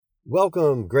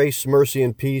Welcome, grace, mercy,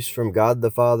 and peace from God the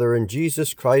Father and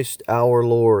Jesus Christ our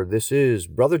Lord. This is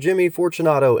Brother Jimmy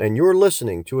Fortunato, and you're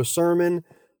listening to a sermon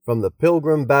from the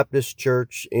Pilgrim Baptist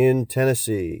Church in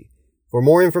Tennessee. For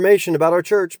more information about our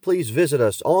church, please visit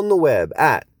us on the web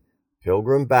at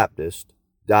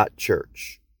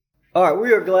pilgrimbaptist.church. All right,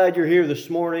 we are glad you're here this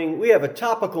morning. We have a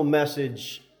topical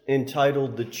message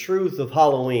entitled The Truth of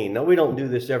Halloween. Now, we don't do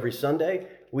this every Sunday.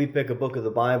 We pick a book of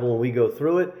the Bible and we go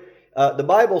through it. The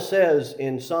Bible says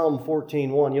in Psalm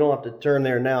 14:1, you don't have to turn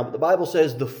there now, but the Bible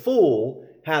says, "The fool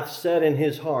hath said in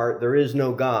his heart, there is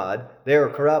no God. They are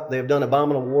corrupt, they have done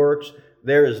abominable works,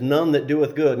 there is none that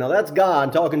doeth good." Now that's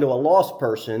God talking to a lost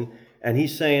person, and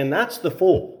he's saying that's the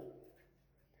fool.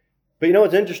 But you know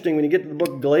what's interesting? When you get to the book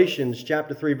of Galatians,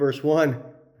 chapter 3, verse 1,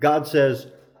 God says,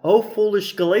 "O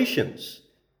foolish Galatians,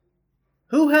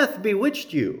 who hath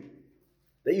bewitched you,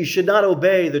 that you should not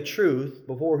obey the truth,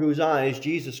 before whose eyes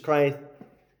Jesus Christ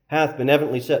hath been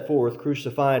evidently set forth,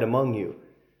 crucified among you?"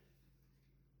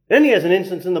 Then he has an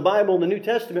instance in the Bible, in the New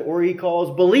Testament, where he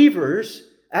calls believers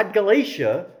at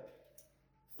Galatia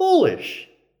foolish.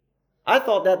 I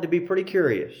thought that to be pretty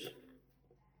curious.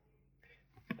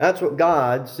 That's what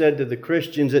God said to the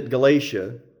Christians at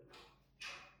Galatia.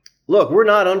 Look, we're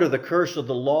not under the curse of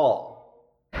the law.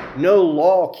 No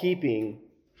law keeping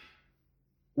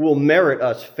will merit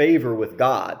us favor with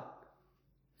God.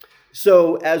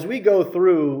 So as we go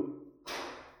through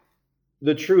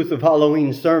the Truth of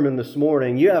Halloween sermon this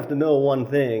morning, you have to know one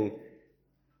thing.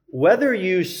 Whether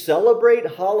you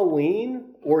celebrate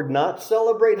Halloween or not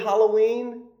celebrate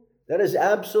Halloween, that has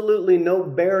absolutely no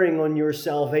bearing on your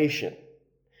salvation.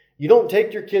 You don't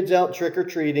take your kids out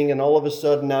trick-or-treating and all of a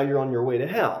sudden now you're on your way to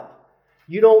hell.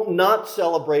 You don't not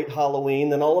celebrate Halloween,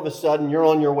 then all of a sudden you're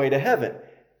on your way to heaven.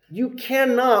 You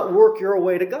cannot work your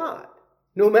way to God,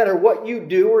 no matter what you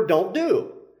do or don't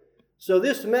do. So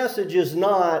this message is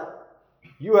not,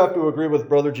 you have to agree with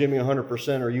Brother Jimmy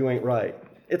 100% or you ain't right.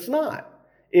 It's not.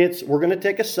 It's, we're going to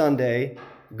take a Sunday,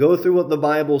 go through what the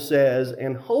Bible says,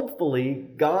 and hopefully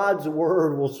God's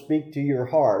Word will speak to your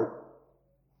heart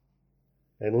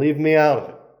and leave me out of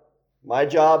it. My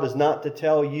job is not to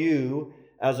tell you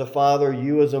as a father,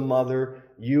 you as a mother,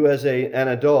 you as an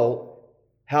adult,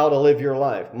 how to live your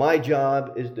life. My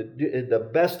job is to do the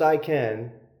best I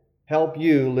can, help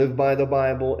you live by the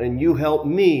Bible, and you help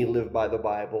me live by the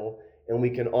Bible, and we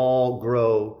can all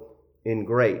grow in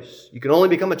grace. You can only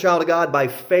become a child of God by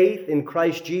faith in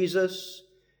Christ Jesus.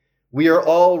 We are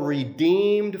all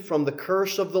redeemed from the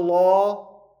curse of the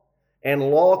law,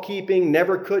 and law-keeping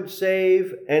never could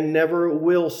save and never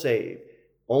will save.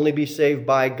 Only be saved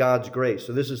by God's grace.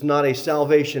 So this is not a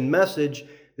salvation message.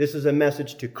 This is a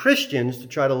message to Christians to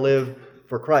try to live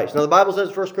for Christ. Now the Bible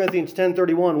says, 1 Corinthians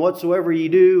 10:31, "Whatsoever ye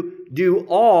do, do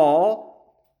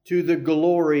all to the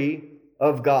glory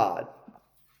of God."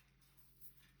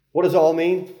 What does all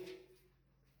mean?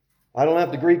 I don't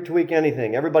have to Greek tweak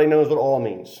anything. Everybody knows what all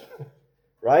means.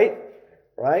 Right?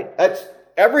 Right? That's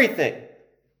everything.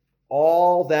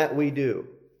 All that we do.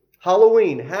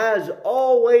 Halloween has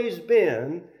always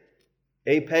been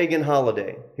a pagan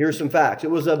holiday. Here's some facts. It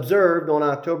was observed on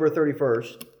October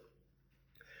 31st,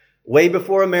 way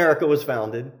before America was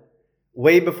founded,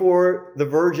 way before the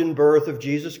virgin birth of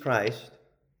Jesus Christ.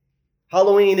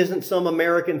 Halloween isn't some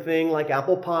American thing like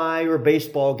apple pie or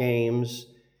baseball games.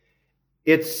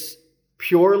 It's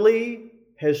purely,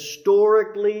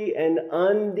 historically, and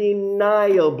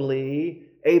undeniably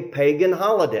a pagan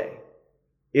holiday.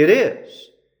 It is.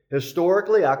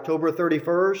 Historically, October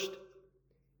 31st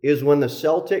is when the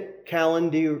Celtic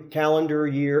calendar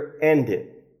year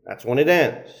ended. That's when it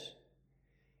ends.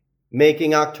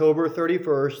 Making October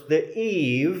 31st the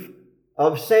eve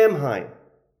of Samhain,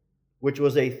 which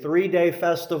was a 3-day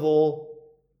festival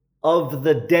of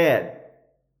the dead.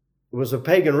 It was a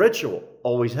pagan ritual,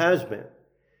 always has been.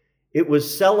 It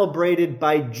was celebrated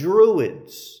by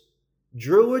Druids.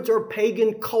 Druids are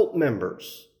pagan cult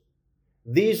members.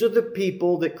 These are the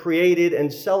people that created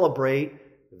and celebrate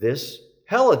this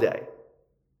holiday.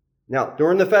 Now,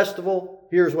 during the festival,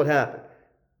 here's what happened.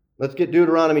 Let's get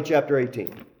Deuteronomy chapter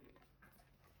 18.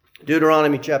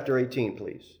 Deuteronomy chapter 18,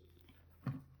 please.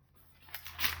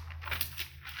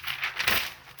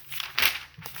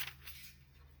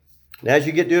 And as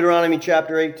you get Deuteronomy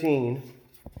chapter 18,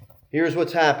 here's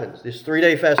what's happened. This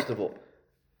 3-day festival.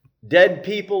 Dead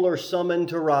people are summoned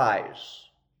to rise.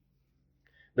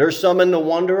 They're summoned to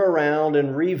wander around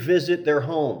and revisit their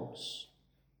homes.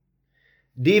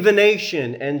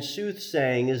 Divination and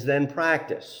soothsaying is then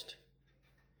practiced.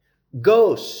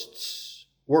 Ghosts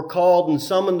were called and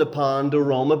summoned upon to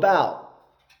roam about.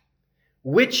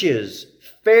 Witches,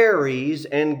 fairies,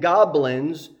 and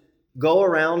goblins go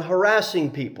around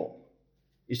harassing people.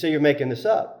 You say you're making this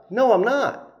up. No, I'm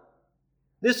not.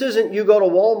 This isn't you go to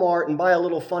Walmart and buy a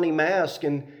little funny mask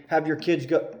and have your kids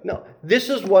go. No, this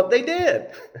is what they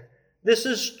did. This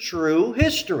is true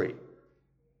history.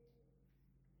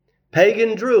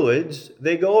 Pagan druids,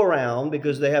 they go around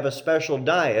because they have a special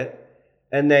diet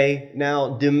and they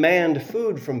now demand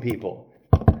food from people.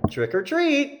 Trick or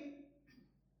treat.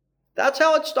 That's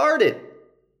how it started.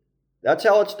 That's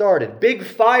how it started. Big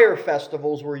fire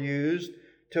festivals were used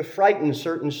to frighten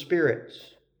certain spirits.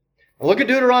 Now look at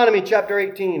Deuteronomy chapter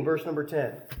 18, verse number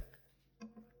 10.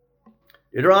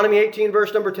 Deuteronomy 18,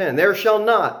 verse number 10. There shall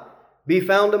not be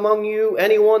found among you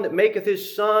anyone that maketh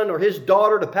his son or his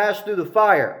daughter to pass through the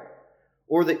fire,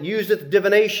 or that useth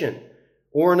divination,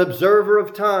 or an observer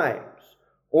of times,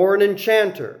 or an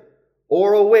enchanter,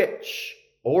 or a witch,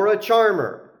 or a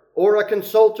charmer, or a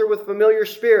consulter with familiar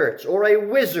spirits, or a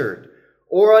wizard,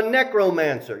 or a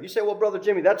necromancer. You say, well, Brother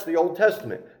Jimmy, that's the Old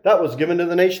Testament. That was given to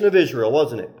the nation of Israel,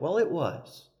 wasn't it? Well, it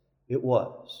was. It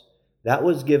was. That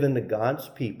was given to God's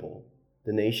people,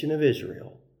 the nation of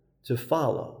Israel, to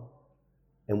follow.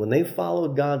 And when they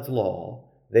followed God's law,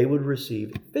 they would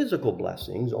receive physical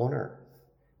blessings on earth.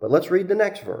 But let's read the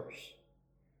next verse.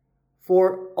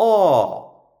 For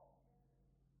all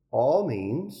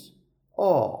means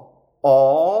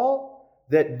all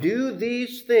that do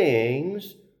these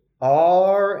things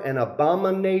are an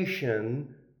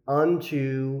abomination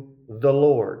unto the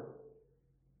Lord.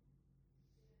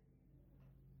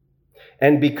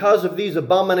 And because of these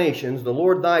abominations, the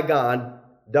Lord thy God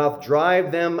doth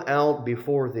drive them out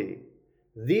before thee.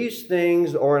 These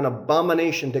things are an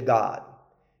abomination to God.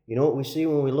 You know what we see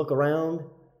when we look around?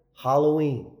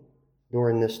 Halloween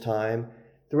during this time.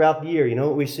 Throughout the year, you know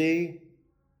what we see?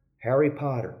 Harry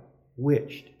Potter,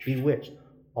 witched, bewitched.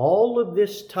 All of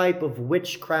this type of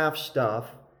witchcraft stuff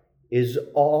is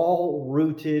all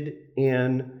rooted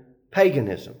in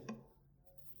paganism.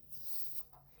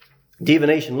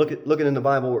 Divination, looking in the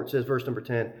Bible where it says, verse number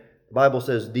 10, the Bible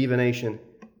says divination.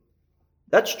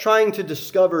 That's trying to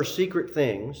discover secret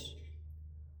things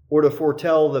or to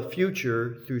foretell the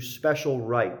future through special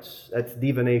rites. That's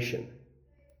divination.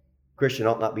 Christian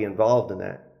ought not be involved in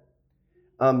that.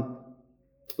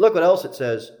 Look what else it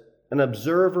says. An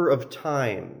observer of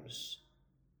times.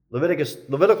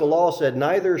 Levitical law said,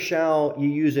 neither shall ye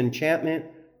use enchantment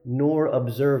nor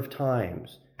observe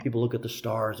times. People look at the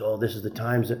stars. Oh, this is the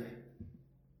times that...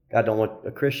 God don't want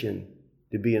a Christian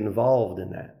to be involved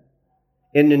in that.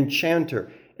 An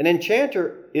enchanter. An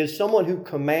enchanter is someone who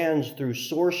commands through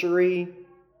sorcery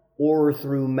or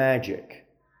through magic.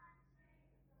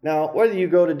 Now, whether you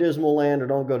go to Dismal Land or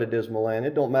don't go to Dismal Land,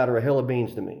 it don't matter a hill of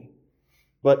beans to me.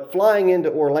 But flying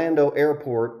into Orlando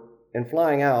Airport and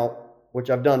flying out, which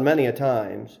I've done many a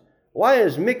times, why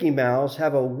does Mickey Mouse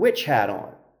have a witch hat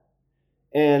on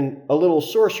and a little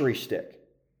sorcery stick?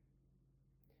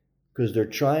 Because they're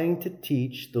trying to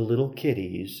teach the little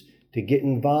kiddies to get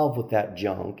involved with that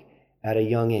junk at a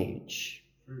young age.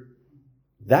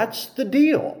 That's the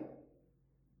deal.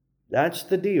 That's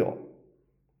the deal.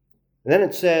 And then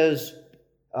it says,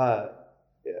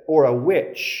 or a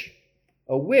witch.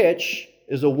 A witch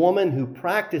is a woman who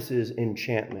practices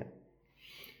enchantment.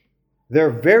 They're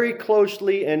very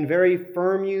closely and very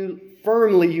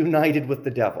firmly united with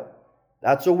the devil.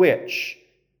 That's a witch.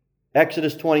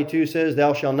 Exodus 22 says,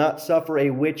 thou shalt not suffer a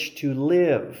witch to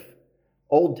live.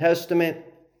 Old Testament,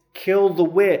 kill the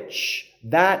witch.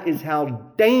 That is how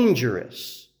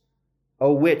dangerous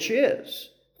a witch is.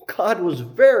 God was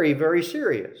very, very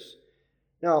serious.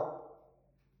 Now,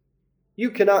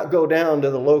 you cannot go down to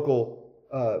the local,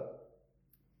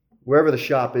 wherever the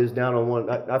shop is, down on one,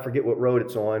 I forget what road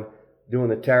it's on, doing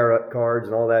the tarot cards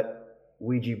and all that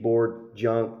Ouija board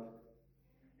junk.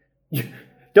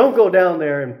 Don't go down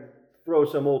there and throw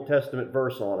some Old Testament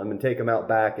verse on them and take them out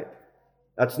back.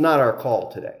 That's not our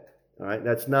call today. All right,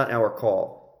 that's not our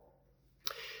call.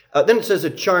 Then it says a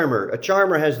charmer. A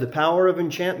charmer has the power of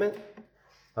enchantment.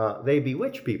 They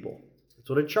bewitch people. That's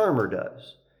what a charmer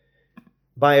does.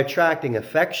 By attracting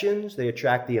affections, they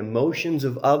attract the emotions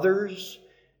of others,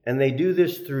 and they do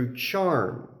this through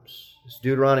charms. It's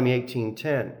Deuteronomy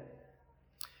 18:10.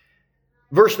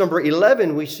 Verse number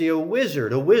 11, we see a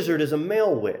wizard. A wizard is a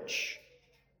male witch,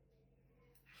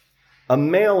 a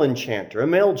male enchanter, a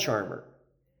male charmer.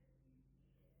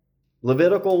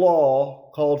 Levitical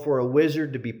law called for a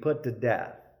wizard to be put to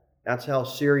death. That's how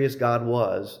serious God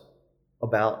was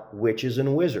about witches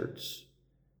and wizards.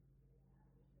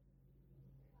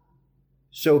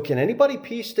 So can anybody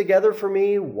piece together for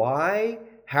me why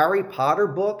Harry Potter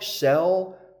books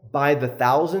sell by the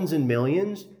thousands and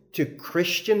millions to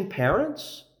Christian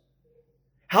parents?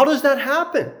 How does that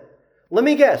happen? Let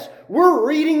me guess. We're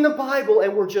reading the Bible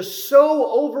and we're just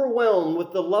so overwhelmed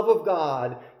with the love of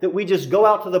God that we just go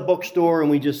out to the bookstore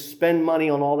and we just spend money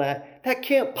on all that. That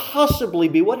can't possibly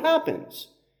be what happens.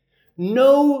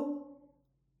 No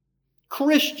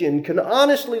Christian can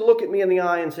honestly look at me in the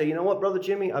eye and say, you know what, Brother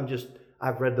Jimmy,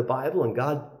 I've read the Bible and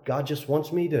God just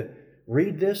wants me to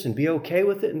read this and be okay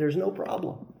with it and there's no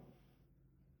problem.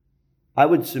 I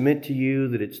would submit to you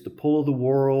that it's the pull of the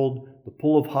world, the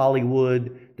pull of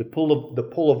Hollywood, the pull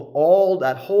of all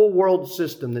that whole world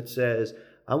system that says,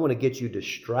 I want to get you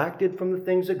distracted from the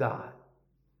things of God.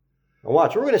 Now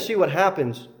watch, we're going to see what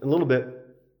happens in a little bit.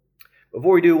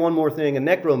 Before we do, one more thing, a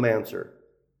necromancer.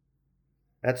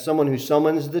 That's someone who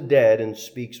summons the dead and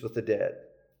speaks with the dead.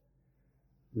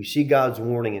 We see God's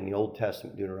warning in the Old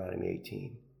Testament, Deuteronomy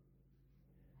 18.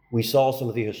 We saw some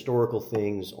of the historical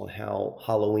things on how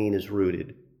Halloween is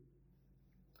rooted.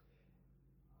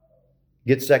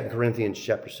 Get 2 Corinthians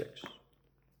chapter 6.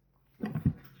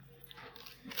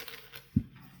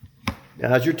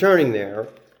 Now, as you're turning there,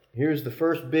 here's the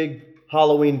first big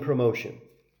Halloween promotion.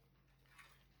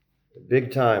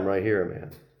 Big time right here,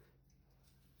 man.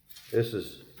 This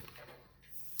is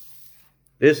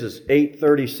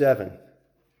 837.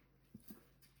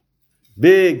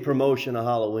 Big promotion of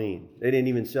Halloween. They didn't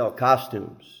even sell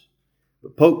costumes.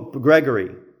 But Pope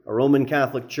Gregory, a Roman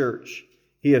Catholic church,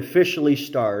 he officially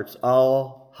starts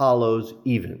All Hallows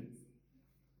Even,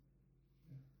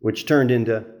 which turned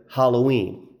into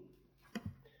Halloween.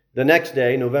 The next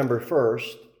day, November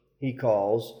 1st, he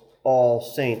calls All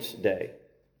Saints' Day.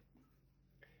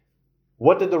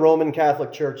 What did the Roman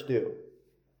Catholic Church do?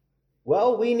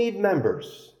 Well, we need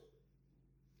members.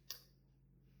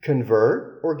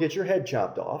 Convert or get your head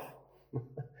chopped off.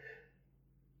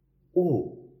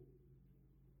 Ooh.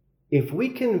 If we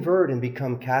convert and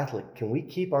become Catholic, can we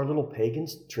keep our little pagan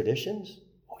traditions?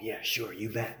 Oh yeah, sure, you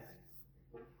bet.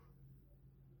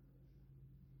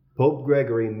 Pope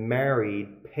Gregory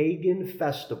married pagan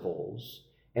festivals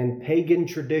and pagan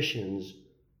traditions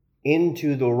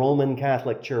into the Roman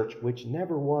Catholic Church, which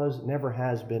never was, never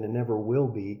has been, and never will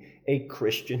be a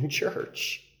Christian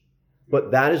church.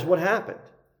 But that is what happened.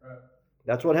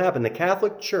 That's what happened. The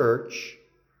Catholic Church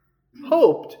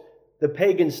hoped the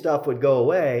pagan stuff would go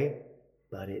away,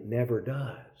 but it never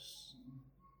does.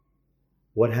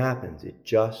 What happens? It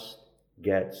just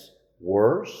gets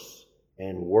worse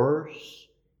and worse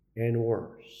and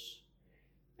worse.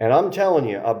 And I'm telling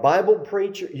you, a Bible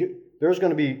preacher, there's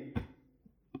going to be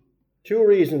two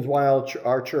reasons why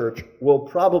our church will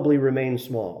probably remain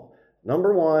small.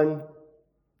 Number one,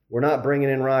 we're not bringing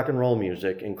in rock and roll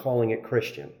music and calling it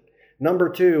Christian. Number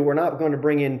two, we're not going to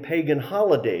bring in pagan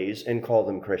holidays and call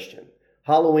them Christian.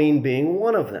 Halloween being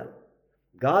one of them.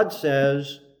 God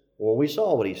says, well, we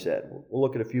saw what he said. We'll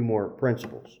look at a few more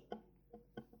principles.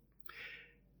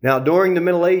 Now, during the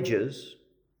Middle Ages,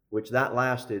 which that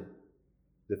lasted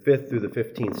the 5th through the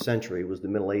 15th century, was the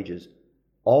Middle Ages,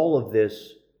 all of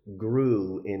this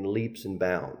grew in leaps and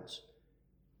bounds.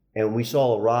 And we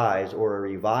saw a rise or a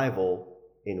revival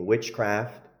in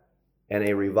witchcraft and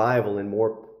a revival in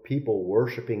more people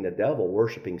worshiping the devil,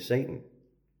 worshiping Satan.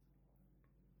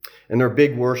 And their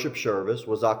big worship service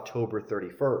was October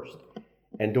 31st.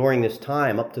 And during this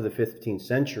time, up to the 15th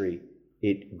century,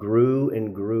 it grew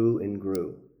and grew and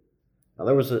grew. Now,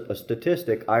 there was a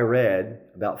statistic I read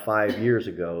about 5 years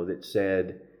ago that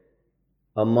said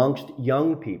amongst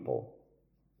young people,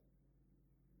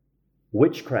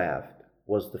 witchcraft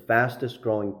was the fastest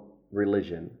growing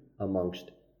religion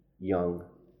amongst young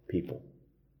people.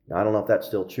 Now, I don't know if that's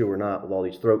still true or not with all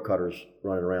these throat cutters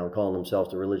running around calling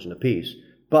themselves the religion of peace.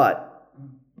 But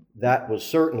that was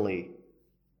certainly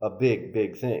a big,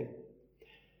 big thing.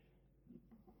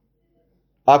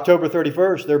 October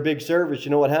 31st, their big service,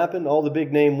 you know what happened? All the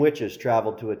big name witches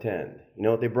traveled to attend. You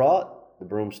know what they brought? The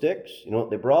broomsticks. You know what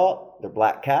they brought? Their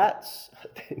black cats.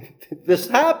 This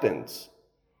happens.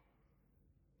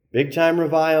 Big time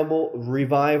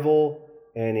revival,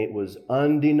 and it was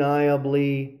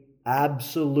undeniably,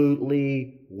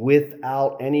 absolutely,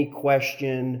 without any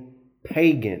question,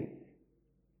 pagan.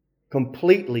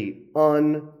 Completely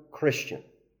un-Christian.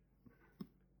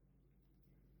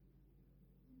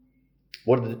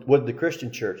 What did the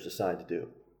Christian church decide to do?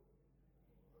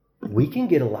 We can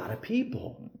get a lot of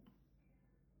people.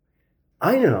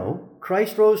 I know,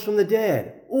 Christ rose from the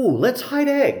dead. Ooh, let's hide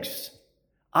eggs.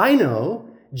 I know,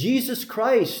 Jesus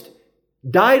Christ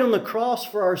died on the cross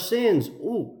for our sins.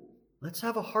 Ooh, let's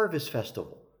have a harvest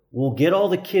festival. We'll get all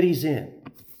the kiddies in.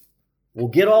 We'll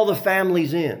get all the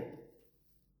families in.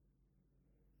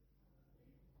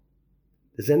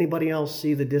 Does anybody else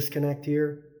see the disconnect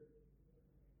here?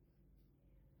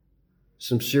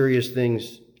 some serious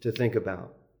things to think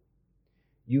about.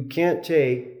 You can't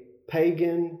take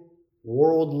pagan,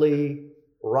 worldly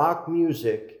rock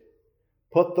music,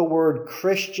 put the word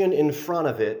Christian in front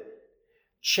of it,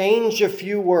 change a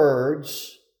few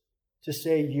words to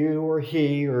say you or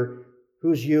he or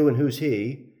who's you and who's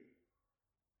he,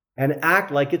 and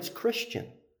act like it's Christian.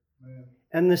 Man.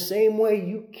 And the same way,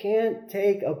 you can't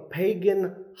take a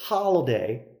pagan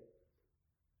holiday,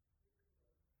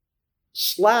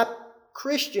 slap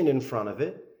Christian in front of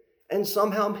it, and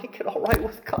somehow make it all right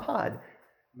with God.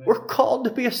 Man. We're called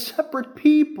to be a separate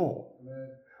people. Man.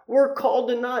 We're called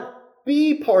to not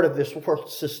be part of this world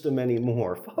system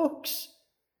anymore, folks.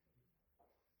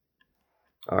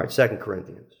 All right, 2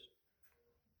 Corinthians.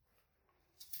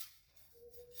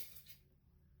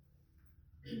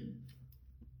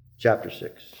 Chapter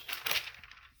 6.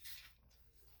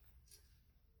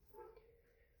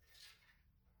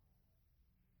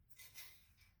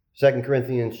 Second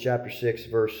Corinthians chapter 6,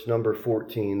 verse number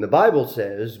 14. The Bible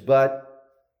says,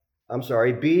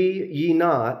 be ye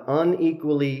not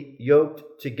unequally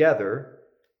yoked together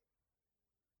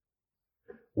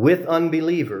with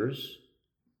unbelievers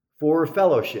for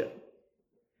fellowship.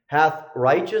 Hath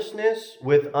righteousness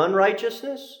with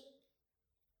unrighteousness?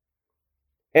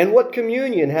 And what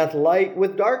communion hath light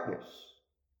with darkness?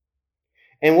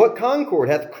 And what concord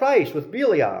hath Christ with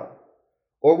Belial?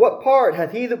 Or what part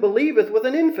hath he that believeth with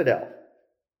an infidel?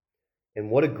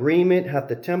 And what agreement hath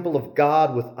the temple of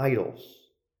God with idols?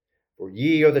 For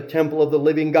ye are the temple of the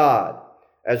living God.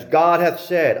 As God hath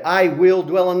said, I will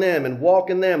dwell in them and walk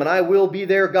in them, and I will be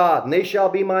their God, and they shall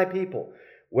be my people.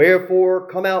 Wherefore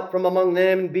come out from among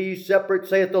them and be separate,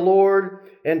 saith the Lord,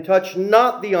 and touch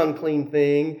not the unclean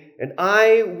thing, and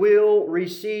I will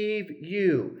receive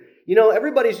you. You know,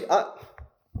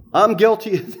 I'm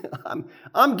guilty.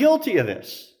 I'm guilty of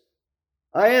this.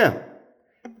 I am.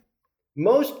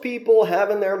 Most people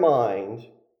have in their mind,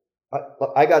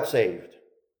 I got saved.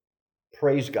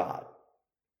 Praise God.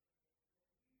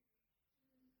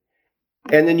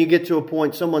 And then you get to a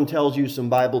point, someone tells you some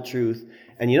Bible truth,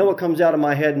 and you know what comes out of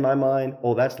my head and my mind?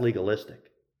 Oh, that's legalistic.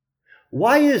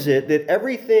 Why is it that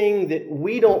everything that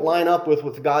we don't line up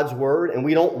with God's Word, and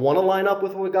we don't want to line up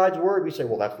with God's Word, we say,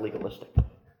 well, that's legalistic.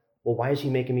 Well, why is He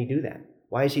making me do that?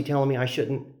 Why is He telling me I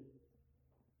shouldn't?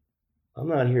 I'm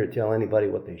not here to tell anybody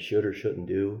what they should or shouldn't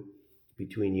do. It's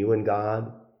between you and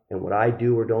God, and what I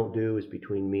do or don't do is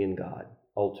between me and God,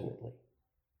 ultimately.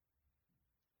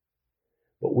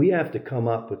 But we have to come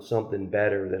up with something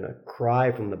better than a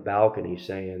cry from the balcony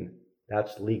saying,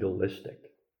 that's legalistic.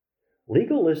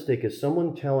 Legalistic is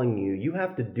someone telling you, you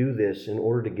have to do this in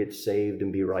order to get saved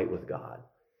and be right with God.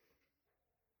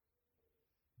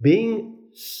 Being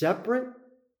separate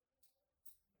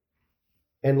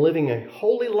and living a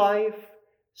holy life,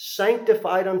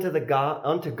 sanctified unto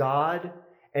God,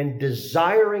 and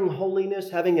desiring holiness,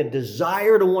 having a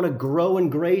desire to want to grow in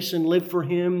grace and live for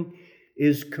Him,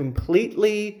 is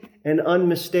completely and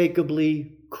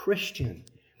unmistakably Christian.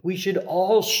 We should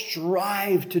all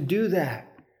strive to do that.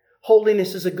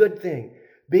 Holiness is a good thing.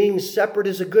 Being separate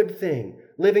is a good thing.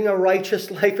 Living a righteous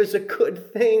life is a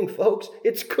good thing, folks.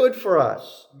 It's good for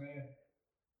us. Amen.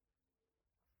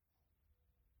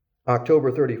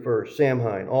 October 31st,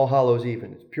 Samhain, All Hallows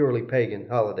Even. It's a purely pagan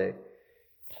holiday.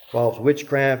 Involves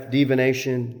witchcraft,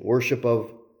 divination, worship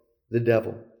of the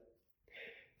devil.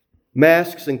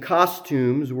 Masks and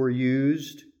costumes were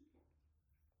used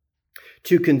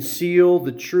to conceal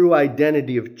the true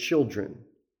identity of children.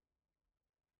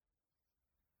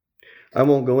 I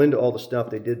won't go into all the stuff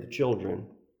they did to children.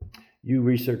 You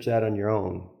research that on your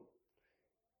own.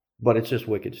 But it's just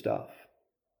wicked stuff.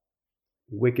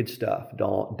 Wicked stuff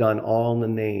done all in the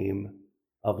name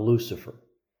of Lucifer.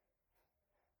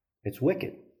 It's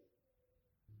wicked.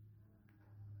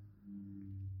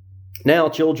 Now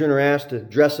children are asked to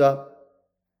dress up,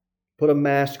 put a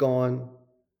mask on,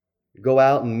 go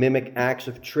out and mimic acts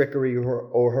of trickery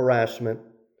or harassment,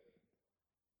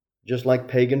 just like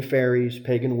pagan fairies,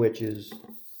 pagan witches,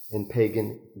 and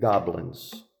pagan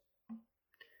goblins.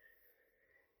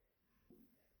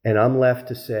 And I'm left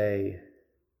to say,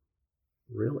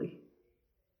 really?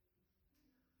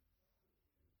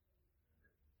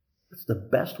 That's the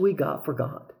best we got for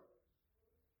God.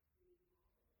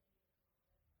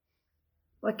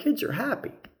 My kids are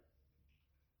happy.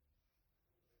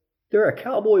 They're a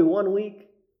cowboy one week.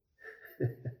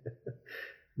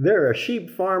 They're a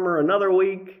sheep farmer another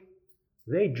week.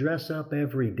 They dress up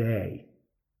every day.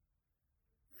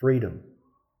 Freedom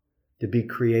to be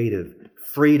creative.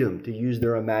 Freedom to use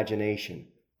their imagination.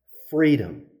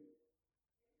 Freedom.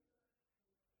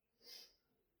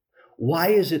 Why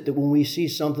is it that when we see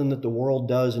something that the world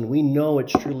does and we know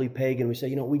it's truly pagan, we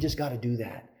say, we just got to do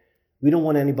that. We don't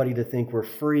want anybody to think we're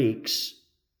freaks.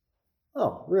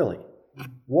 Oh, really?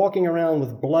 Walking around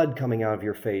with blood coming out of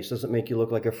your face doesn't make you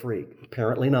look like a freak.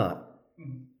 Apparently not.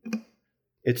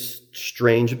 It's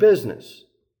strange business.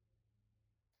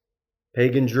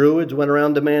 Pagan druids went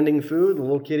around demanding food. The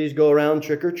little kiddies go around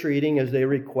trick-or-treating as they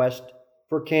request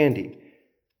for candy.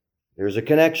 There's a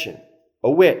connection. A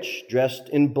witch dressed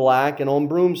in black and on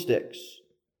broomsticks.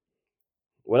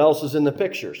 What else is in the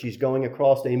picture? She's going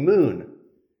across a moon.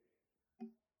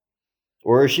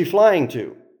 Where is she flying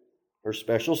to? Her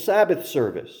special Sabbath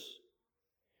service,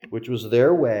 which was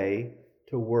their way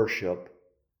to worship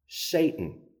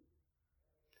Satan.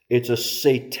 It's a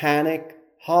satanic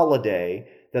holiday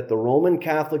that the Roman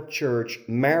Catholic Church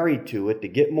married to it to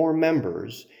get more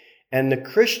members, and the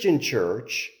Christian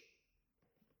Church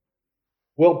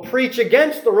will preach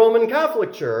against the Roman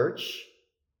Catholic Church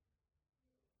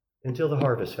until the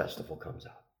Harvest Festival comes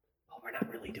up. Oh, we're not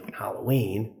really doing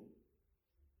Halloween.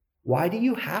 Why do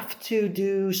you have to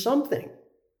do something?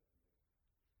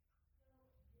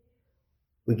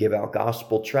 We give out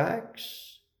gospel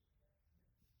tracts.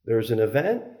 There's an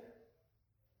event.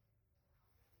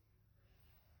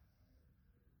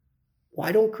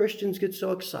 Why don't Christians get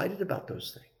so excited about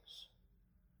those things?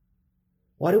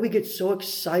 Why do we get so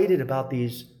excited about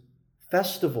these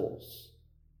festivals?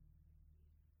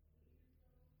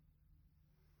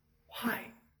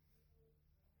 Why?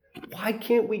 Why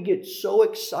can't we get so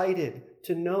excited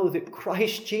to know that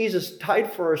Christ Jesus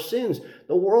died for our sins?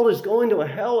 The world is going to a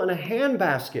hell in a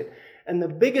handbasket. And the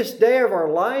biggest day of our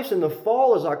lives in the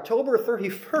fall is October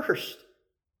 31st.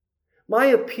 My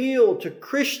appeal to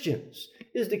Christians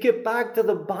is to get back to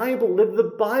the Bible,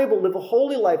 live a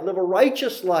holy life, live a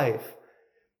righteous life.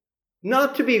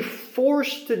 Not to be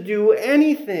forced to do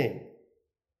anything.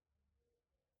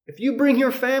 If you bring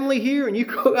your family here and you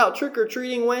go out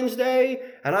trick-or-treating Wednesday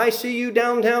and I see you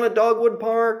downtown at Dogwood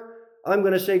Park, I'm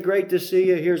going to say, great to see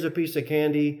you. Here's a piece of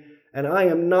candy. And I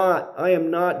am not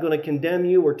going to condemn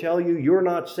you or tell you you're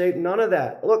not saved. None of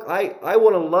that. Look, I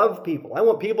want to love people. I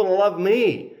want people to love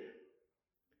me.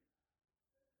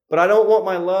 But I don't want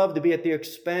my love to be at the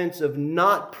expense of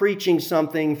not preaching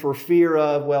something for fear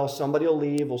of, well, somebody will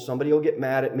leave, or somebody will get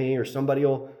mad at me, or somebody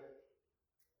will...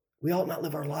 We ought not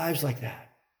live our lives like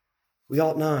that. We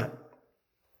ought not.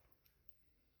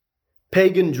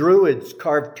 Pagan druids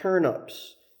carved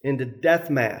turnips into death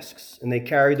masks, and they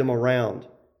carried them around.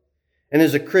 And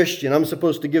as a Christian, I'm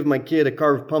supposed to give my kid a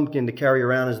carved pumpkin to carry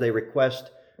around as they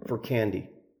request for candy.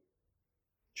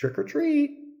 Trick or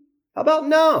treat. How about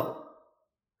no?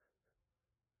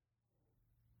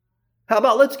 How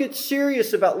about let's get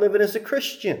serious about living as a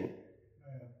Christian?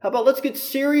 How about let's get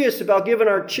serious about giving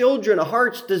our children a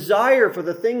heart's desire for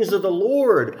the things of the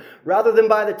Lord, rather than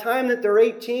by the time that they're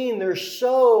 18, they're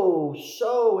so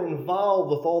involved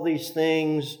with all these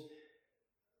things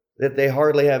that they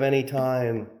hardly have any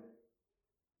time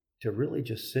to really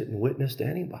just sit and witness to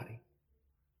anybody.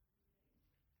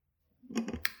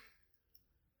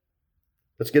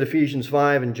 Let's get Ephesians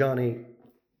 5 and John 8.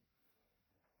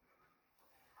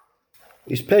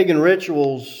 These pagan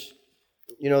rituals,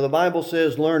 the Bible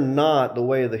says, learn not the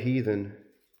way of the heathen.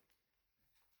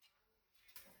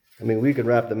 I mean, we could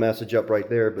wrap the message up right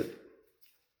there,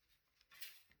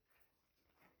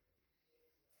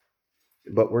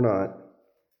 but we're not.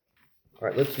 All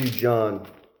right, let's do John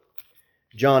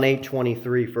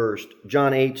 8:23 first.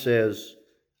 John 8 says,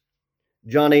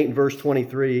 John 8 and verse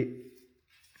 23,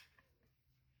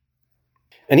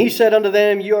 and he said unto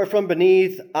them, you are from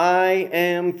beneath, I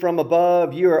am from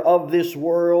above. You are of this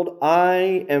world,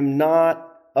 I am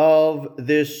not of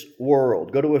this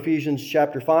world. Go to Ephesians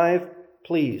chapter 5,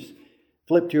 please.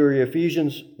 Flip to your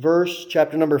Ephesians verse,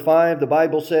 chapter number 5. The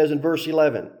Bible says in verse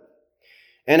 11,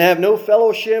 and have no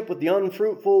fellowship with the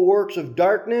unfruitful works of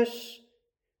darkness,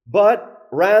 but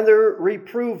rather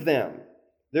reprove them.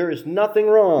 There is nothing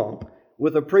wrong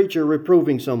with a preacher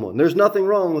reproving someone. There's nothing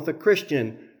wrong with a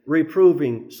Christian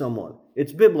reproving someone.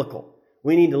 It's biblical.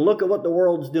 We need to look at what the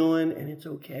world's doing, and it's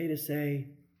okay to say,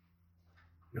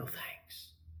 no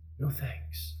thanks. No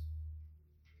thanks.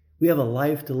 We have a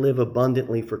life to live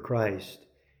abundantly for Christ.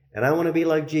 And I want to be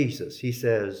like Jesus. He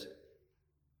says,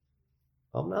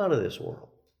 I'm not of this world.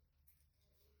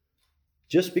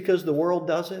 Just because the world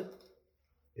does it,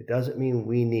 it doesn't mean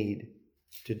we need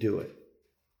to do it.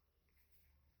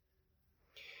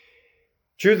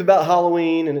 Truth about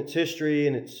Halloween and its history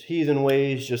and its heathen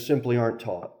ways just simply aren't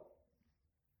taught.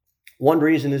 One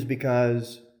reason is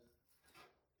because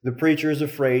the preacher is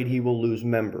afraid he will lose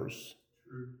members.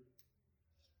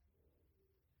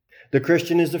 The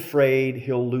Christian is afraid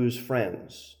he'll lose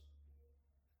friends.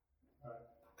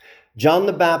 John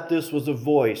the Baptist was a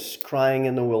voice crying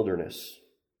in the wilderness.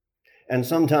 And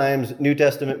sometimes New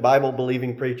Testament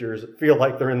Bible-believing preachers feel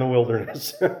like they're in the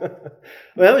wilderness. Well,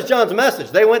 that was John's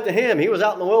message. They went to him. He was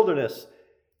out in the wilderness.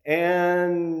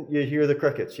 And you hear the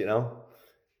crickets,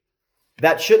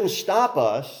 That shouldn't stop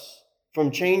us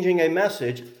from changing a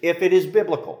message if it is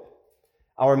biblical.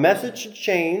 Our message should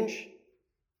change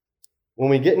when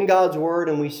we get in God's Word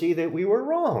and we see that we were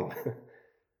wrong.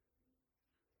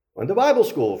 Went to Bible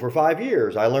school for 5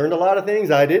 years. I learned a lot of things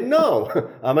I didn't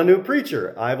know. I'm a new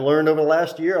preacher. I've learned over the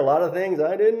last year a lot of things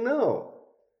I didn't know.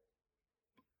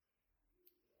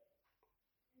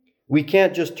 We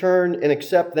can't just turn and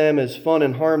accept them as fun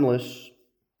and harmless.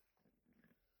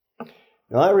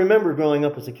 Now, I remember growing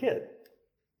up as a kid.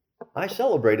 I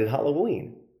celebrated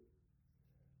Halloween.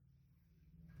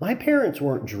 My parents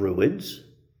weren't Druids.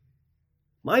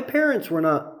 My parents were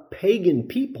not pagan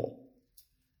people.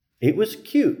 It was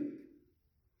cute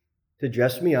to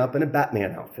dress me up in a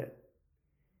Batman outfit.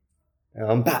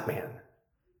 I'm Batman.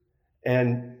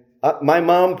 And my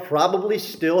mom probably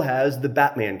still has the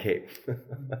Batman cape.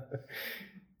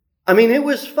 I mean, it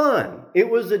was fun. It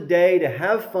was a day to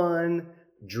have fun,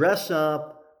 dress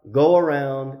up, go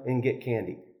around, and get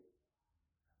candy.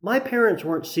 My parents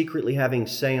weren't secretly having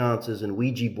seances and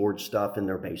Ouija board stuff in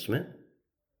their basement.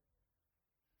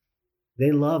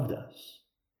 They loved us.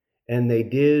 And they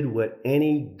did what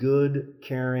any good,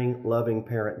 caring, loving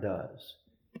parent does.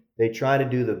 They try to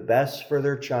do the best for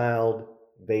their child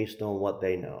based on what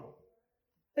they know.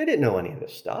 They didn't know any of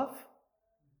this stuff.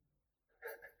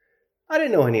 I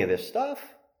didn't know any of this stuff.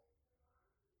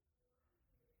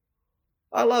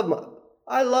 I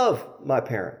love my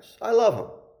parents. I love them.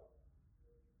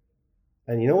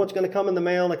 And you know what's going to come in the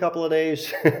mail in a couple of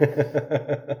days?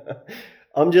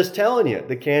 I'm just telling you,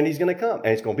 the candy's going to come. And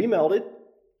it's going to be melted.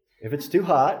 If it's too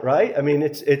hot, right? I mean,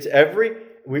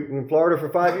 we're in Florida for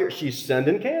 5 years. She's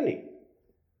sending candy.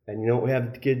 And you know what we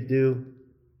have the kids do?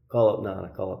 Call up Nana,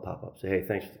 call up Pop-Up. Say, hey,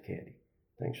 thanks for the candy.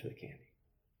 Thanks for the candy.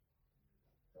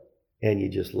 And you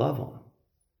just love on them.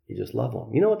 You just love on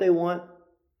them. You know what they want?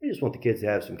 They just want the kids to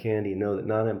have some candy and know that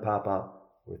Nana and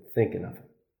Pop-Up were thinking of them.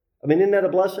 I mean, isn't that a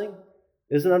blessing?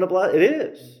 Isn't that a blessing? It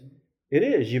is. It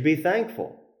is. You be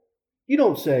thankful. You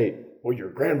don't say, well, your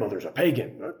grandmother's a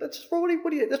pagan. That's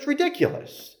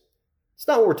ridiculous. It's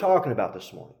not what we're talking about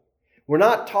this morning. We're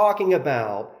not talking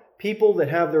about people that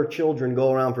have their children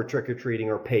go around for trick-or-treating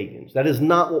or pagans. That is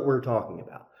not what we're talking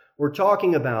about. We're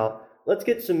talking about, let's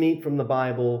get some meat from the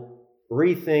Bible,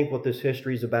 rethink what this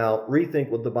history is about, rethink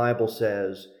what the Bible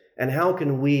says, and how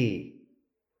can we,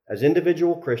 as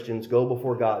individual Christians, go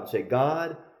before God and say,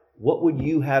 God, what would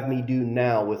you have me do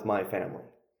now with my family?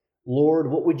 Lord,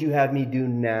 what would you have me do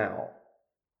now?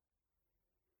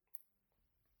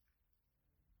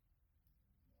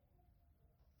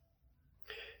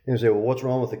 And you say, well, what's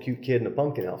wrong with a cute kid in a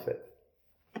pumpkin outfit?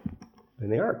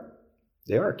 And they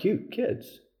are cute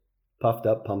kids. Puffed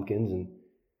up pumpkins.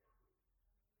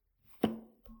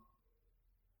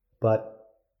 But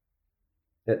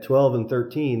at 12 and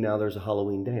 13, now there's a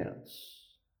Halloween dance.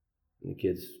 And the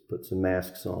kids put some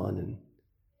masks on and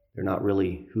they're not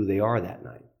really who they are that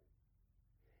night.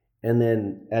 And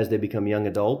then as they become young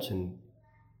adults in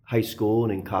high school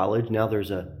and in college, now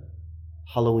there's a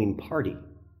Halloween party.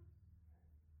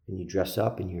 And you dress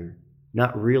up and you're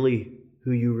not really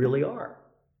who you really are.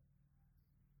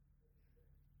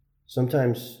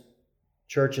 Sometimes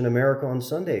church in America on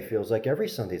Sunday feels like every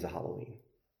Sunday's a Halloween.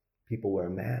 People wear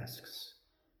masks.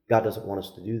 God doesn't want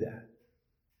us to do that.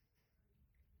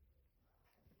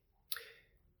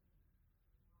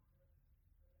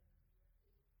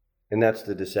 And that's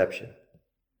the deception.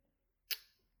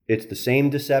 It's the same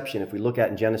deception if we look at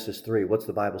in Genesis 3. What's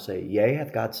the Bible say? Yea,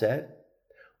 hath God said?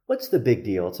 What's the big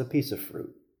deal? It's a piece of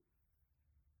fruit.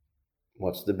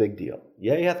 What's the big deal?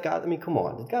 Yea, hath God? I mean, come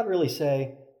on. Did God really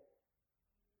say?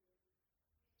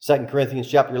 2 Corinthians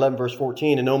chapter 11, verse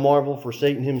 14, and no marvel, for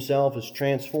Satan himself is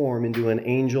transformed into an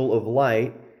angel of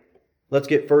light. Let's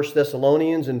get 1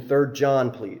 Thessalonians and 3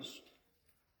 John, please.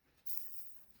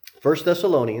 1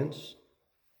 Thessalonians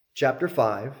chapter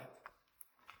 5.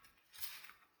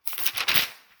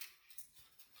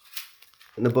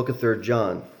 In the book of 3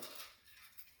 John.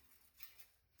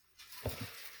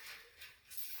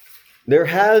 There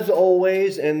has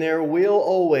always and there will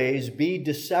always be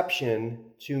deception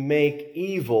to make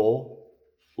evil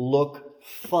look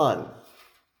fun.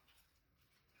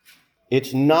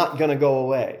 It's not going to go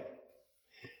away.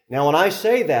 Now, when I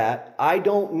say that, I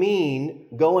don't mean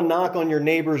go and knock on your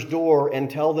neighbor's door and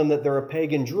tell them that they're a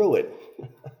pagan druid.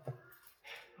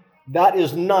 That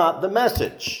is not the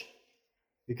message.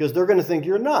 Because they're going to think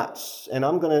you're nuts. And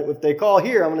if they call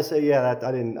here, I'm going to say, yeah,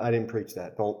 I didn't preach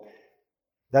that.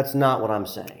 That's not what I'm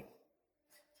saying.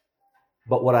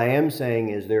 But what I am saying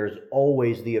is there's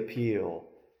always the appeal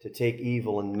to take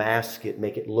evil and mask it,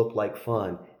 make it look like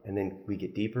fun. And then we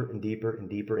get deeper and deeper and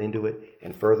deeper into it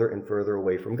and further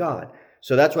away from God.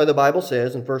 So that's why the Bible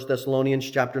says in 1 Thessalonians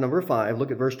chapter number 5,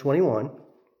 look at verse 21.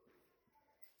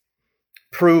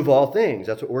 Prove all things.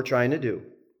 That's what we're trying to do.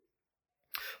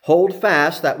 Hold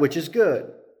fast that which is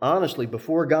good. Honestly,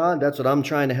 before God, that's what I'm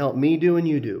trying to help me do and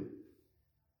you do.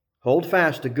 Hold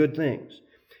fast to good things.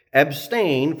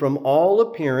 Abstain from all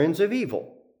appearance of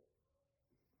evil.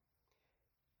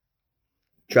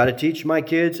 Try to teach my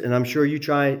kids, and I'm sure you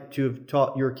try to have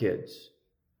taught your kids.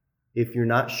 If you're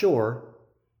not sure,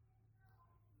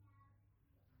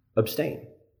 abstain.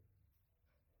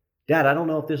 Dad, I don't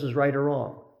know if this is right or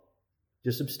wrong.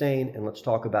 Just abstain and let's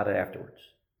talk about it afterwards.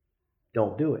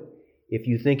 Don't do it. If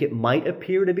you think it might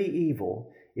appear to be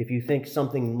evil, if you think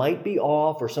something might be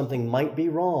off or something might be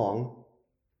wrong,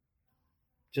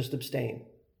 just abstain.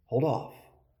 Hold off.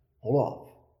 Hold off.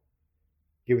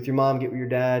 Get with your mom, get with your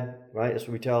dad, right? That's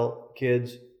what we tell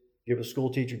kids. Get with a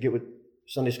school teacher, get with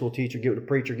Sunday school teacher, get with a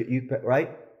preacher, get youth,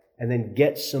 right? And then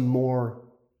get some more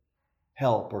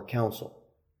help or counsel,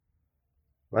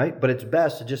 right? But it's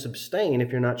best to just abstain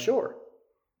if you're not sure.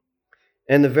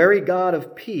 And the very God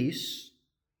of peace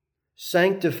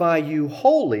sanctify you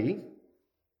wholly.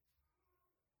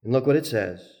 And look what it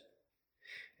says.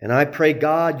 And I pray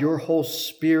God, your whole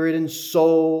spirit and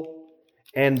soul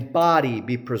and body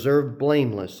be preserved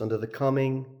blameless unto the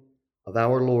coming of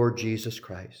our Lord Jesus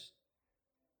Christ.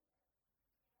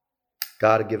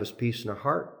 God will give us peace in our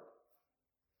heart.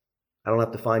 I don't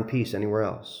have to find peace anywhere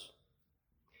else.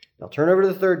 Now turn over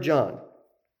to the 3rd John.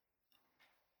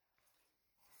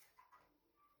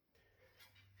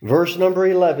 Verse number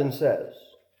 11 says,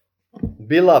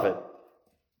 Beloved,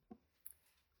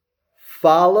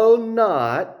 follow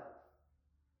not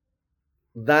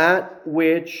that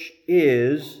which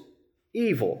is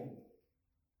evil.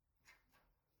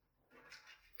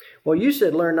 Well, you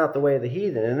said learn not the way of the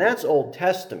heathen, and that's Old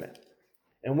Testament.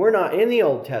 And we're not in the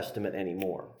Old Testament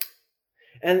anymore.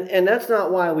 And that's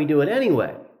not why we do it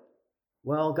anyway.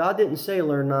 Well, God didn't say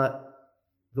learn not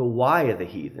the why of the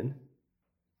heathen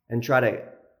and try to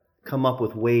come up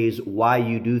with ways why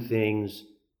you do things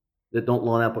that don't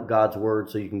line up with God's word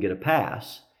so you can get a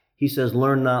pass. He says,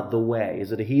 learn not the way.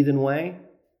 Is it a heathen way?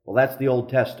 Well, that's the Old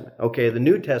Testament. Okay, the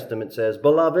New Testament says,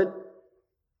 Beloved,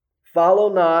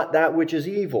 follow not that which is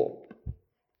evil.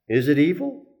 Is it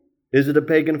evil? Is it a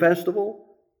pagan festival?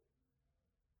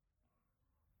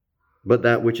 But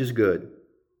that which is good.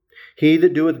 He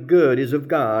that doeth good is of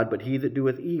God, but he that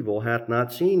doeth evil hath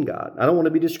not seen God. I don't want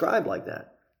to be described like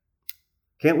that.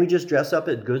 Can't we just dress up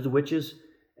as good witches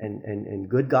and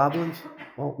good goblins?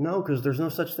 Well, no, because there's no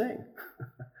such thing.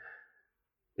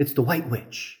 It's the white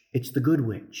witch. It's the good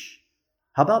witch.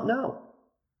 How about no?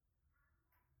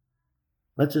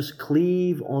 Let's just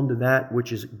cleave onto that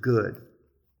which is good.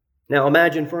 Now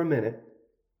imagine for a minute,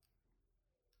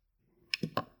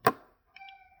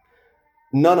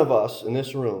 none of us in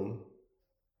this room,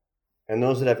 and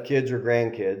those that have kids or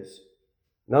grandkids,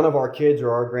 none of our kids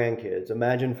or our grandkids,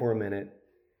 imagine for a minute,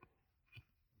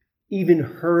 even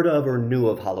heard of or knew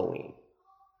of Halloween.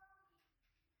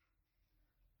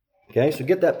 Okay, so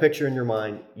get that picture in your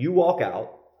mind. You walk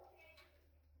out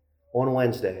on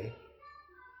Wednesday.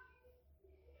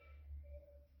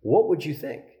 What would you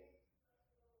think?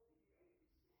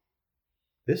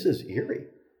 This is eerie.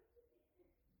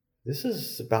 This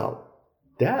is about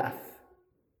death.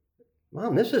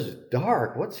 Mom, this is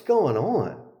dark. What's going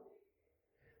on?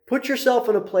 Put yourself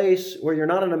in a place where you're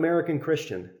not an American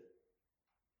Christian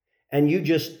and you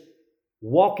just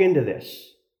walk into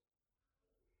this.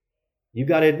 You've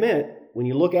got to admit, when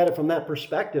you look at it from that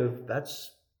perspective,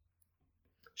 that's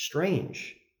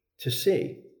strange to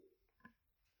see.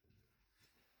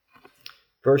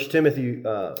 1 Timothy,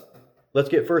 let's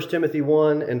get 1 Timothy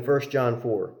 1 and 1 John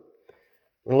 4.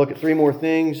 We're going to look at 3 more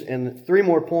things and 3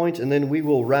 more points, and then we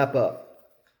will wrap up.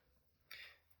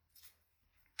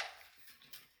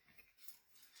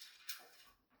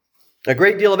 A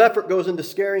great deal of effort goes into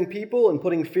scaring people and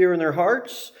putting fear in their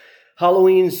hearts.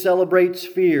 Halloween celebrates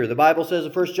fear. The Bible says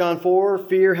in 1 John 4,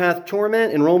 fear hath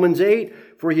torment. In Romans 8,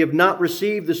 for ye have not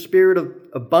received the spirit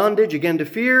of bondage again to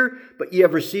fear, but ye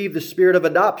have received the spirit of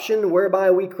adoption, whereby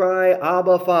we cry,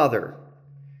 Abba, Father.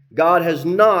 God has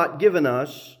not given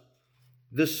us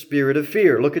the spirit of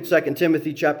fear. Look at 2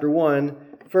 Timothy chapter 1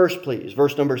 first, please.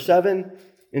 Verse number 7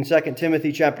 in 2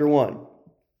 Timothy chapter 1.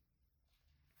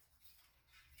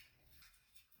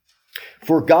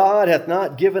 For God hath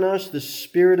not given us the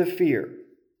spirit of fear.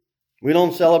 We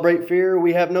don't celebrate fear.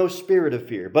 We have no spirit of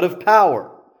fear, but of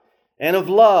power and of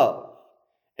love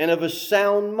and of a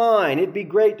sound mind. It'd be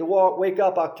great to wake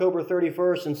up October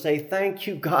 31st and say, thank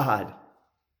you, God.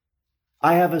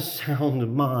 I have a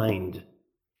sound mind.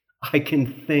 I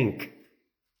can think.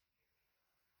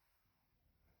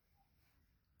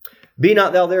 Be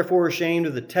not thou therefore ashamed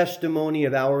of the testimony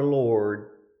of our Lord,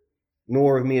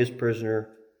 nor of me as prisoner,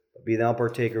 but be thou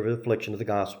partaker of the affliction of the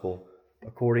gospel,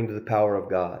 according to the power of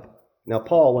God. Now,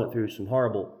 Paul went through some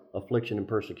horrible affliction and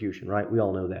persecution, right? We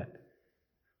all know that.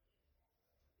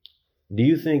 Do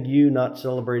you think you not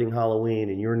celebrating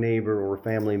Halloween and your neighbor or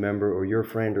family member or your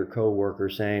friend or co-worker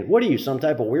saying, what are you, some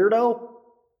type of weirdo?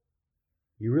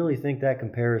 You really think that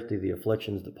compares to the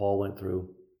afflictions that Paul went through?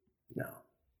 No.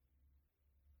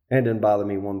 And it doesn't bother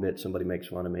me one bit somebody makes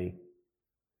fun of me.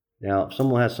 Now, if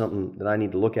someone has something that I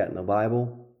need to look at in the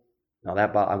Bible, now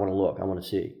that I want to look, I want to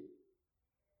see.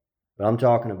 But I'm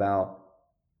talking about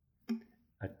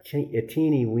a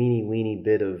teeny weeny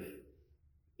bit of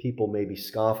people maybe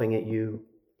scoffing at you.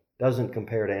 Doesn't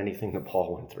compare to anything that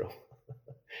Paul went through.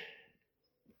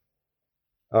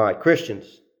 All right,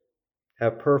 Christians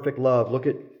have perfect love. Look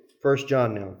at 1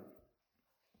 John now.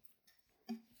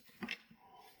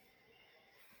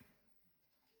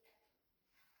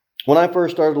 When I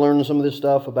first started learning some of this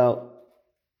stuff about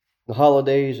the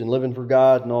holidays and living for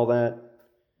God and all that,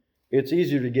 it's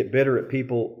easier to get bitter at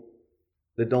people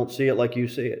that don't see it like you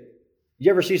see it. You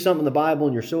ever see something in the Bible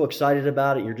and you're so excited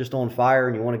about it, you're just on fire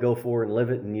and you want to go for it and live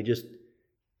it, and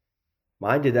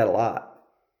I did that a lot.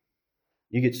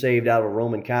 You get saved out of a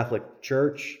Roman Catholic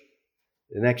church,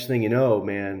 the next thing you know,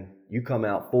 man, you come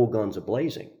out full guns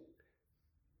a-blazing.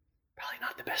 Probably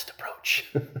not the best approach.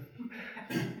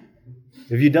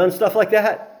 Have you done stuff like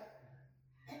that?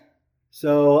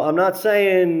 So I'm not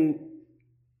saying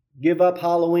give up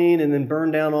Halloween and then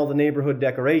burn down all the neighborhood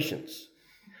decorations.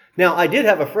 Now, I did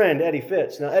have a friend, Eddie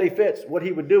Fitz. Now, Eddie Fitz, what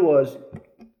he would do was,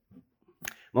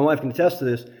 my wife can attest to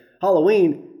this,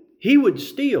 Halloween, he would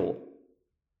steal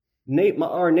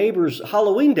our neighbor's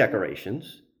Halloween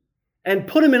decorations and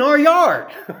put them in our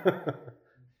yard.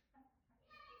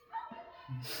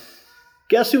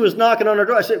 Guess who was knocking on our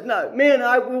door? I said, no, man,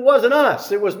 it wasn't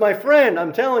us. It was my friend.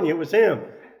 I'm telling you, it was him.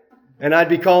 And I'd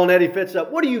be calling Eddie Fitz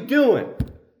up. What are you doing?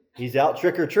 He's out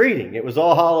trick-or-treating. It was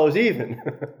All Hallows Even.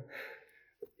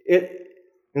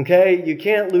 Okay, you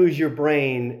can't lose your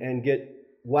brain and get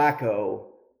wacko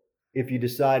if you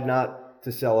decide not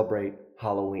to celebrate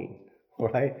Halloween. All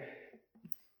right?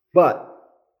 But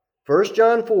 1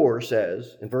 John 4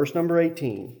 says, in verse number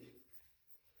 18,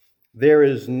 there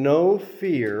is no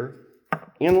fear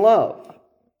in love,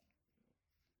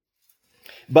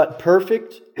 but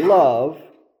perfect love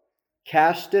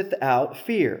casteth out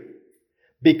fear,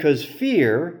 because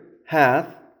fear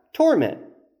hath torment.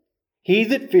 He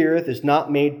that feareth is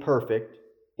not made perfect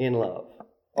in love.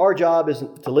 Our job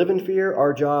isn't to live in fear.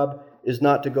 Our job is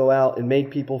not to go out and make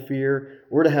people fear.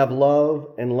 We're to have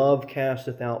love, and love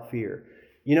casteth out fear.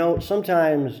 You know,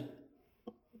 sometimes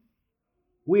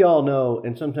we all know,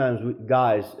 and sometimes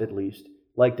guys at least,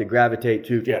 like to gravitate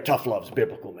to, yeah, tough love's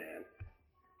biblical, man.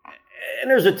 And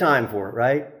there's a time for it,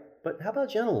 right? But how about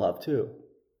gentle love too?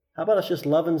 How about us just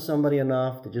loving somebody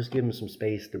enough to just give them some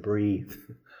space to breathe?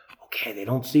 Okay, they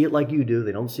don't see it like you do.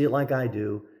 They don't see it like I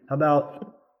do. How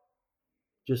about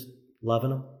just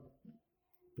loving them?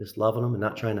 Just loving them and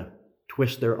not trying to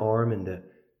twist their arm into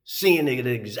seeing it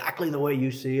exactly the way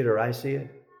you see it or I see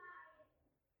it.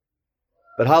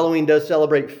 But Halloween does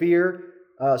celebrate fear.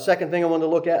 Second thing I want to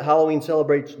look at, Halloween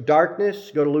celebrates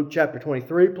darkness. Go to Luke chapter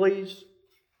 23, please.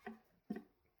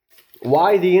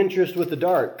 Why the interest with the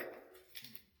dark?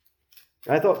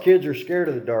 I thought kids are scared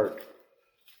of the dark.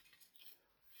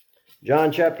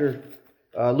 Luke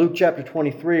chapter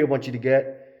 23, I want you to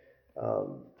get.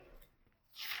 I'm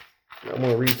going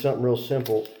to read something real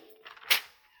simple.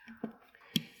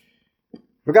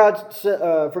 For God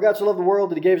so loved the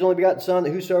world that He gave His only begotten Son,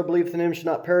 that whosoever believeth in Him should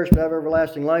not perish but have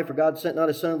everlasting life. For God sent not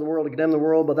His Son into the world to condemn the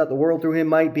world, but that the world through Him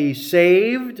might be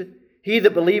saved. He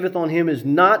that believeth on Him is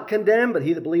not condemned, but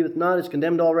he that believeth not is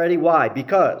condemned already. Why?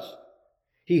 Because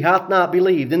he hath not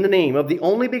believed in the name of the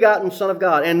only begotten Son of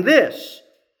God. And this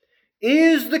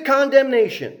is the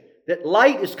condemnation, that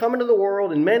light is come into the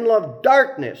world, and men love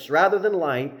darkness rather than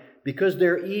light, because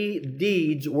their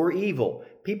deeds were evil.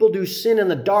 People do sin in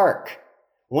the dark.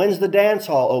 When's the dance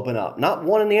hall open up? Not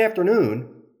 1 in the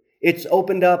afternoon. It's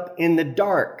opened up in the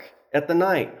dark at the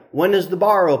night. When does the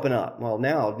bar open up? Well,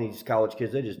 now these college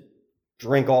kids, they just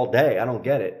drink all day. I don't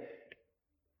get it.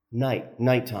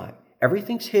 Nighttime.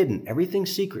 Everything's hidden.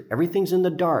 Everything's secret. Everything's in the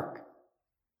dark.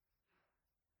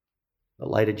 the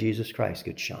light of Jesus Christ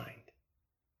gets shined.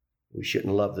 We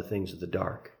shouldn't love the things of the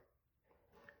dark.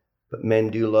 But men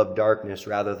do love darkness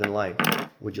rather than light.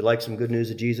 Would you like some good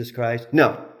news of Jesus Christ?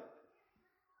 No.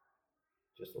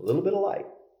 Just a little bit of light.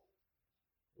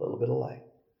 A little bit of light.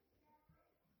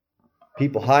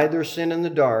 People hide their sin in the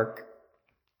dark.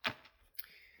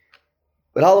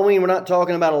 But Halloween, we're not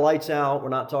talking about a lights out. We're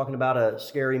not talking about a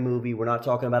scary movie. We're not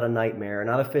talking about a nightmare,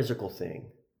 not a physical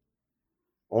thing.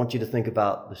 I want you to think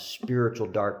about the spiritual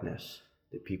darkness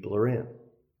that people are in.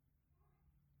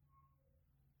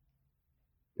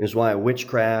 This is why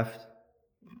witchcraft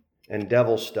and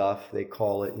devil stuff, they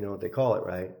call it, you know what they call it,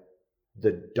 right?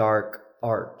 The dark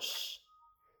arts.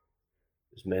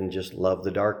 Because men just love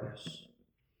the darkness.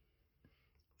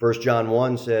 1 John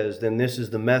 1 says, "Then this is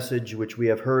the message which we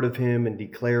have heard of him and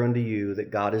declare unto you,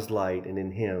 that God is light, and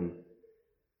in him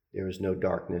there is no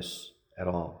darkness at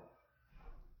all."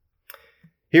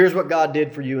 Here's what God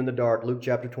did for you in the dark. Luke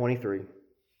chapter 23.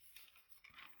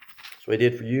 That's what he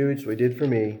did for you. It's what he did for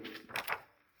me.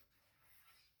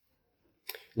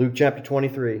 Luke chapter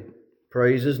 23.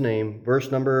 Praise his name.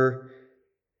 Verse number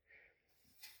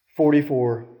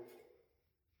 44.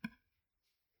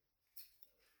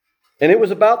 "And it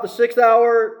was about the 6th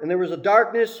hour, and there was a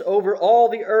darkness over all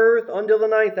the earth until the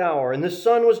 9th hour. And the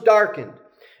sun was darkened,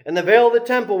 and the veil of the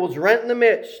temple was rent in the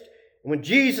midst. And when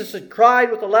Jesus had cried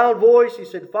with a loud voice, he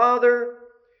said, Father,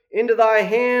 into thy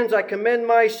hands I commend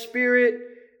my spirit.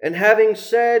 And having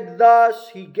said thus,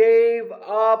 he gave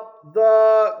up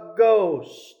the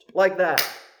ghost." Like that.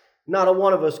 Not a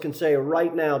one of us can say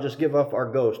right now, just give up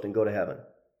our ghost and go to heaven.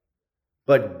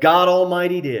 But God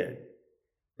Almighty did.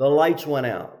 The lights went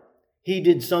out. He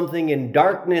did something in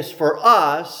darkness for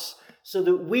us so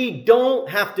that we don't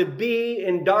have to be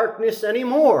in darkness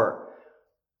anymore.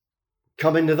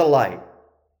 Come into the light.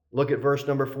 Look at verse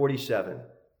number 47.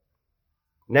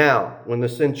 "Now, when the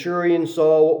centurion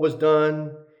saw what was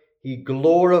done, he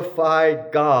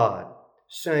glorified God,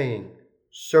 saying,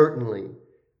 Certainly,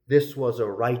 this was a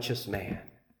righteous man,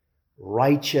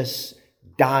 righteous,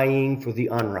 dying for the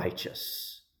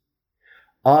unrighteous."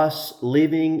 Us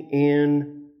living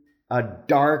in a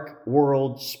dark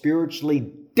world, spiritually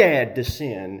dead to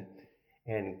sin,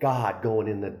 and God going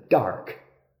in the dark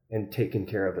and taking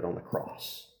care of it on the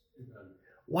cross.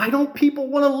 Why don't people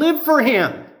want to live for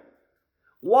him?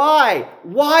 Why?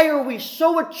 Why are we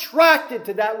so attracted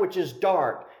to that which is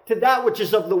dark, to that which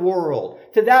is of the world,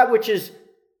 to that which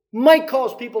might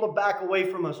cause people to back away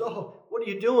from us? Oh, what are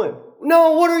you doing?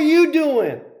 No, what are you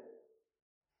doing?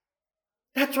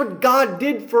 That's what God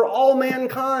did for all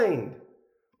mankind.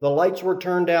 The lights were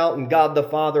turned out, and God the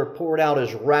Father poured out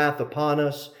his wrath upon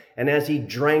us. And as he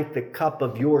drank the cup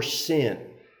of your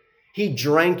sin, he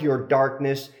drank your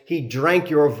darkness, he drank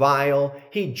your vile,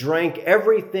 he drank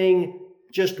everything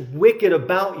just wicked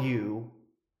about you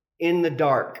in the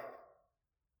dark,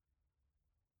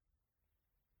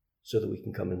 so that we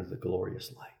can come into the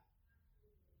glorious light.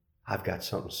 I've got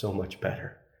something so much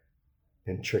better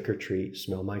than trick or treat,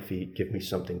 smell my feet, give me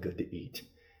something good to eat.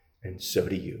 And so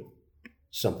do you.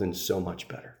 Something so much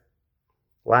better.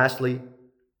 Lastly,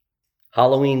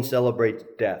 Halloween celebrates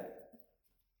death.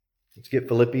 Let's get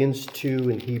Philippians 2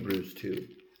 and Hebrews 2.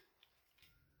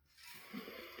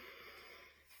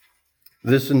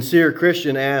 The sincere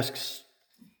Christian asks,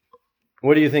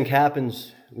 what do you think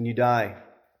happens when you die?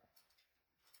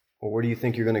 Or where do you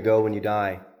think you're going to go when you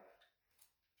die?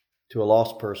 To a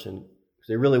lost person. Because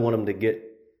they really want them to get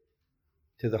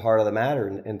to the heart of the matter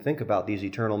and think about these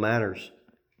eternal matters.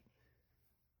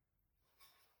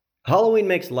 Halloween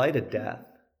makes light of death.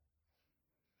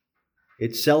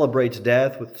 It celebrates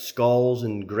death with skulls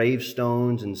and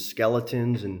gravestones and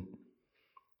skeletons, and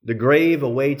the grave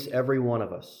awaits every one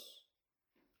of us.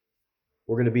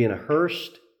 We're going to be in a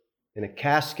hearse, in a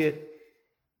casket,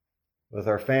 with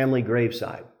our family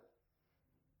graveside,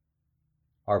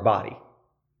 our body.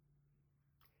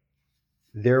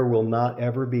 There will not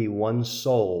ever be one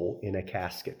soul in a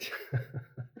casket.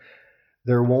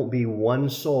 There won't be one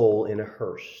soul in a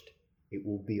hearse. It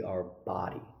will be our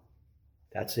body.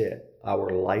 That's it. Our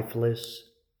lifeless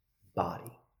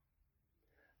body.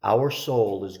 Our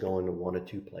soul is going to one of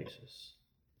two places.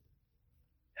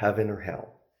 Heaven or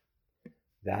hell.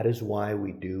 That is why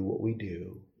we do what we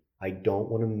do. I don't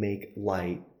want to make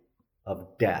light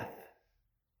of death,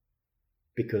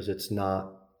 because it's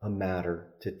not a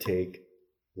matter to take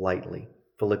lightly.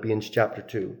 Philippians chapter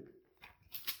 2.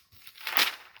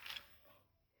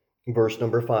 Verse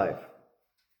number 5.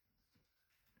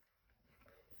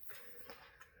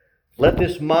 "Let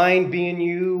this mind be in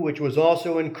you, which was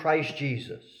also in Christ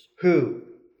Jesus, who,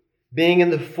 being in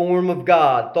the form of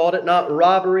God, thought it not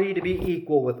robbery to be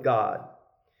equal with God,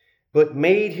 but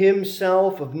made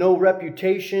himself of no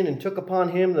reputation, and took upon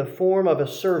him the form of a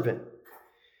servant,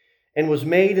 and was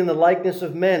made in the likeness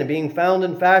of men. And being found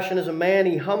in fashion as a man,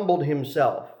 he humbled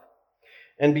himself,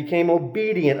 and became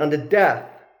obedient unto death,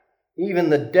 even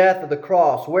the death of the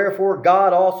cross. Wherefore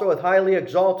God also hath highly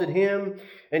exalted him,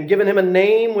 and given him a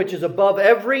name which is above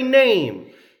every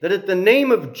name, that at the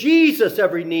name of Jesus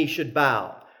every knee should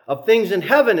bow, of things in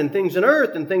heaven and things in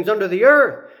earth and things under the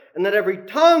earth, and that every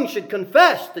tongue should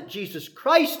confess that Jesus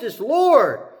Christ is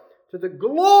Lord, to the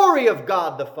glory of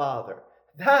God the Father.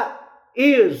 That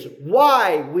is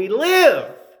why we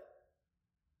live,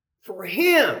 for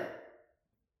Him.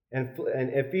 And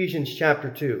Ephesians chapter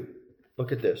 2.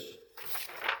 Look at this.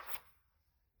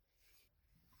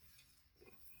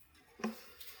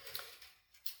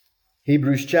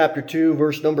 Hebrews chapter 2,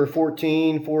 verse number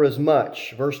 14. For as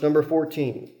much, verse number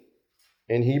 14,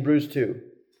 in Hebrews 2.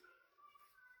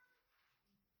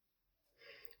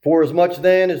 For as much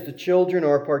then as the children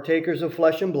are partakers of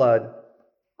flesh and blood,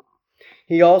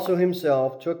 He also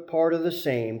Himself took part of the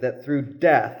same, that through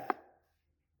death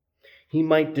He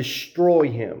might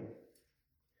destroy him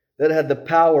that had the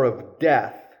power of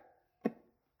death,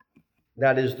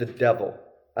 that is the devil.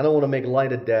 I don't want to make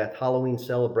light of death. Halloween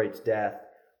celebrates death.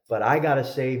 But I got a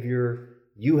Savior,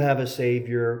 you have a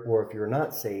Savior, or if you're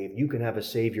not saved, you can have a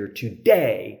Savior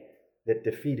today that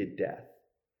defeated death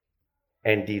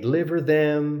and deliver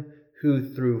them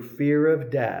who through fear of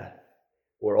death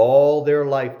were all their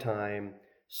lifetime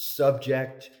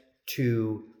subject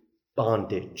to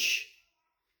bondage.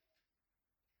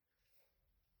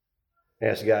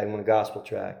 Asked a guy who won a gospel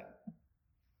tract.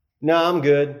 No, I'm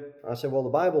good. I said, well, the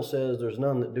Bible says there's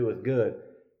none that doeth good.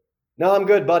 No, I'm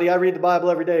good, buddy. I read the Bible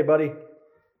every day, buddy.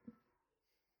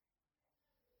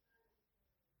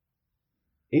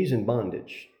 He's in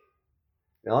bondage.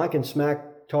 Now, I can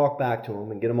talk back to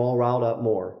him and get him all riled up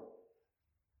more.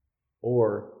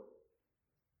 Or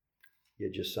you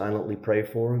just silently pray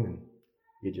for him and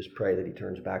you just pray that he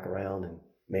turns back around and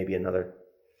maybe a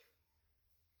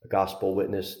gospel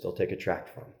witness they'll take a tract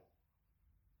from.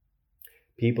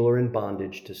 People are in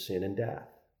bondage to sin and death.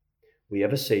 We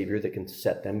have a Savior that can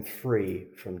set them free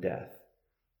from death.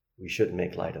 We shouldn't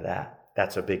make light of that.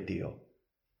 That's a big deal.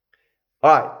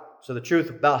 All right, so the truth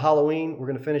about Halloween, we're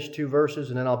going to finish 2 verses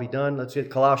and then I'll be done. Let's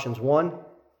get Colossians 1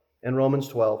 and Romans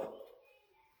 12.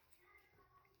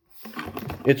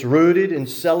 It's rooted in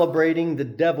celebrating the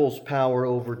devil's power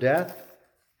over death.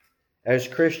 As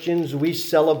Christians, we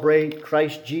celebrate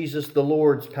Christ Jesus the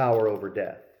Lord's power over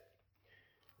death.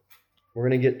 We're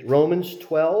going to get Romans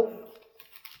 12,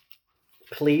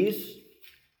 please,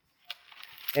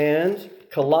 and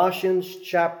Colossians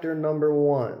chapter number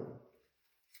 1.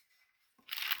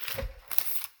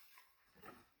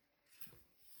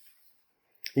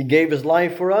 He gave His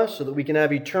life for us so that we can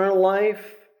have eternal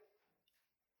life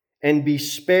and be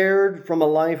spared from a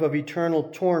life of eternal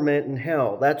torment in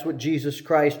hell. That's what Jesus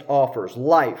Christ offers.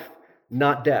 Life,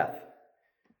 not death.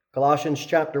 Colossians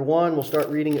chapter 1, we'll start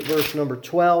reading at verse number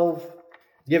 12.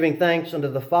 Giving thanks unto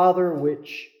the Father,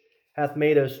 which hath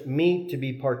made us meet to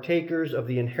be partakers of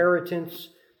the inheritance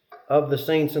of the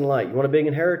saints in light. You want a big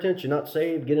inheritance? You're not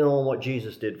saved? Get in on what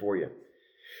Jesus did for you.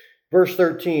 Verse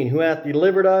 13, who hath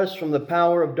delivered us from the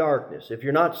power of darkness. If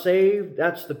you're not saved,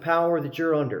 that's the power that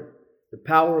you're under. The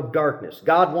power of darkness.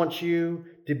 God wants you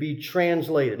to be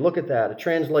translated. Look at that, a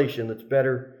translation that's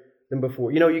better than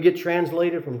before. You know, you get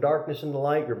translated from darkness into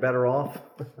light, you're better off.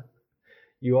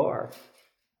 You are.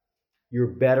 You're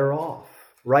better off.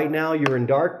 Right now you're in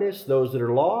darkness, those that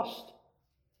are lost.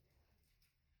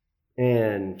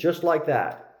 And just like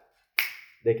that,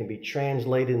 they can be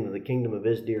translated into the kingdom of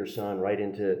His dear Son, right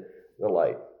into the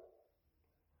light.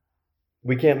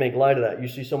 We can't make light of that. You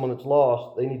see someone that's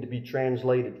lost, they need to be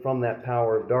translated from that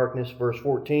power of darkness. Verse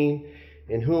 14,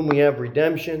 in whom we have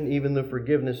redemption, even the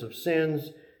forgiveness of sins.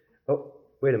 Oh,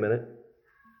 wait a minute.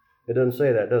 It doesn't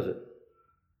say that, does it?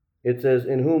 It says,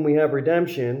 in whom we have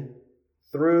redemption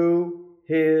through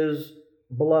His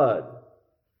blood.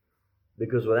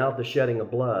 Because without the shedding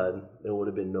of blood, there would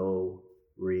have been no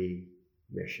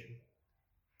remission.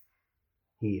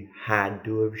 He had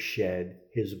to have shed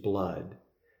His blood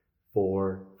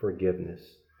for forgiveness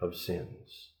of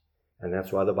sins. And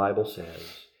that's why the Bible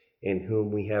says, in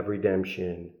whom we have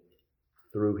redemption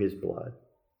through His blood.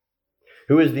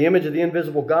 Who is the image of the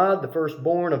invisible God, the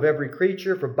firstborn of every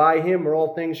creature, for by Him are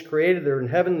all things created, that are in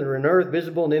heaven, that are in earth,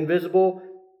 visible and invisible,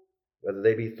 whether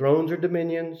they be thrones or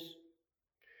dominions,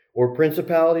 or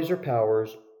principalities or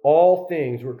powers, all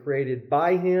things were created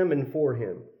by Him and for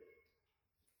Him.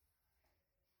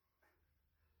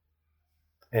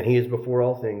 And He is before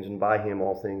all things, and by Him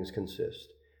all things consist.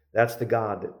 That's the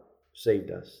God that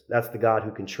saved us. That's the God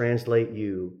who can translate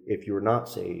you, if you're not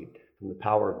saved, from the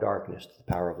power of darkness to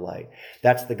the power of light.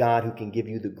 That's the God who can give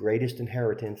you the greatest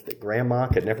inheritance that grandma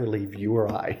could never leave you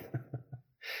or I.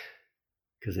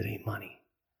 Because it ain't money.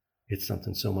 It's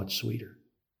something so much sweeter.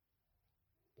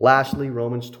 Lastly,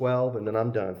 Romans 12, and then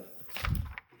I'm done.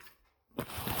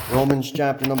 Romans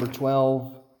chapter number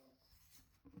 12.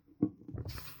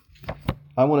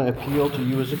 I want to appeal to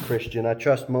you as a Christian. I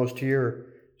trust most here are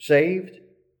saved.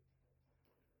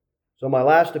 So my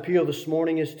last appeal this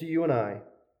morning is to you and I.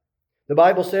 The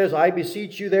Bible says, I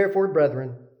beseech you therefore,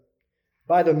 brethren,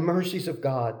 by the mercies of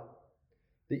God,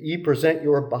 that ye present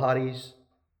your bodies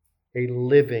a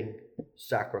living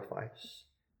sacrifice.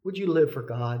 Would you live for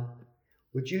God?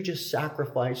 Would you just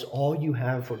sacrifice all you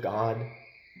have for God?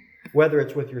 Whether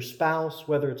it's with your spouse,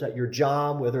 whether it's at your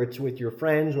job, whether it's with your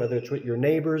friends, whether it's with your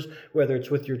neighbors, whether it's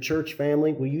with your church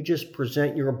family, will you just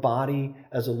present your body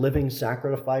as a living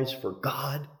sacrifice for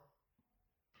God?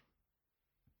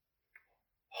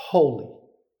 Holy.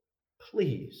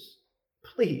 Please,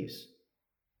 please.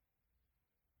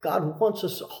 God wants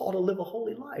us all to live a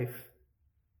holy life.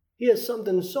 He has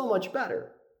something so much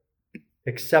better.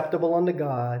 Acceptable unto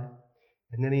God.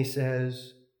 And then he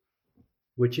says,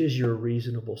 which is your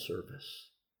reasonable service.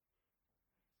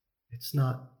 It's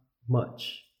not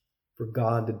much for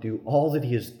God to do all that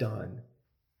he has done.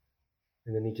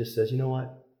 And then he just says, you know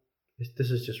what?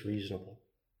 This is just reasonable.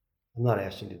 I'm not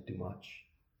asking you to do much.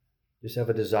 Just have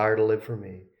a desire to live for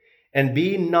me. And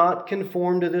be not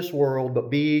conformed to this world,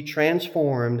 but be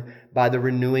transformed by the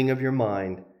renewing of your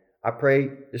mind. I pray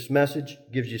this message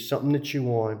gives you something to chew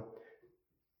on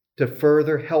to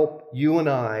further help you and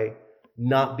I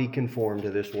not be conformed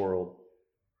to this world.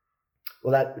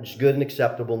 Well, that is good and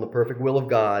acceptable in the perfect will of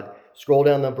God. Scroll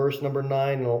down to verse number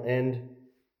 9, and I'll end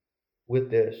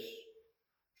with this.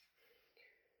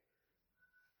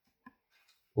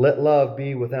 Let love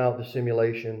be without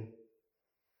dissimulation.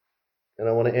 And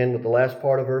I want to end with the last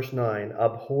part of verse 9.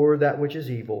 Abhor that which is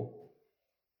evil.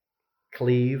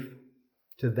 Cleave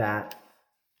to that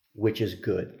which is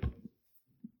good.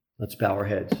 Let's bow our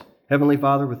heads. Heavenly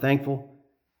Father, we're thankful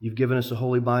you've given us a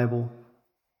holy Bible.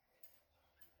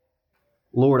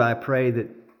 Lord, I pray that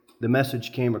the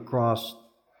message came across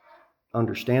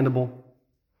understandable.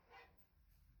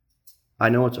 I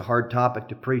know it's a hard topic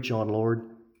to preach on, Lord,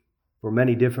 for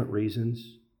many different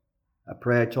reasons. I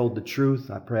pray I told the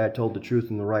truth. I pray I told the truth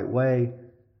in the right way.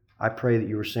 I pray that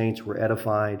your saints were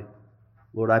edified.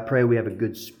 Lord, I pray we have a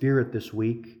good spirit this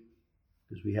week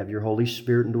because we have your Holy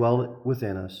Spirit indwelt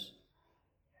within us.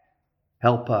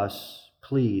 Help us,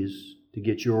 please, to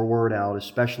get your word out,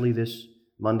 especially this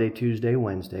Monday, Tuesday,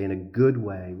 Wednesday, in a good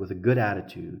way, with a good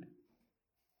attitude.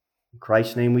 In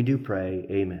Christ's name we do pray.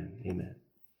 Amen. Amen.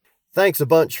 Thanks a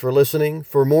bunch for listening.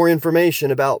 For more information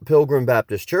about Pilgrim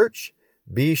Baptist Church,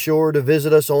 be sure to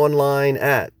visit us online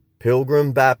at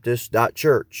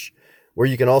pilgrimbaptist.church, where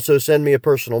you can also send me a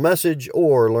personal message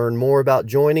or learn more about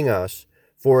joining us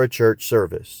for a church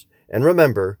service. And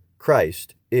remember,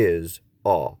 Christ is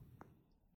all.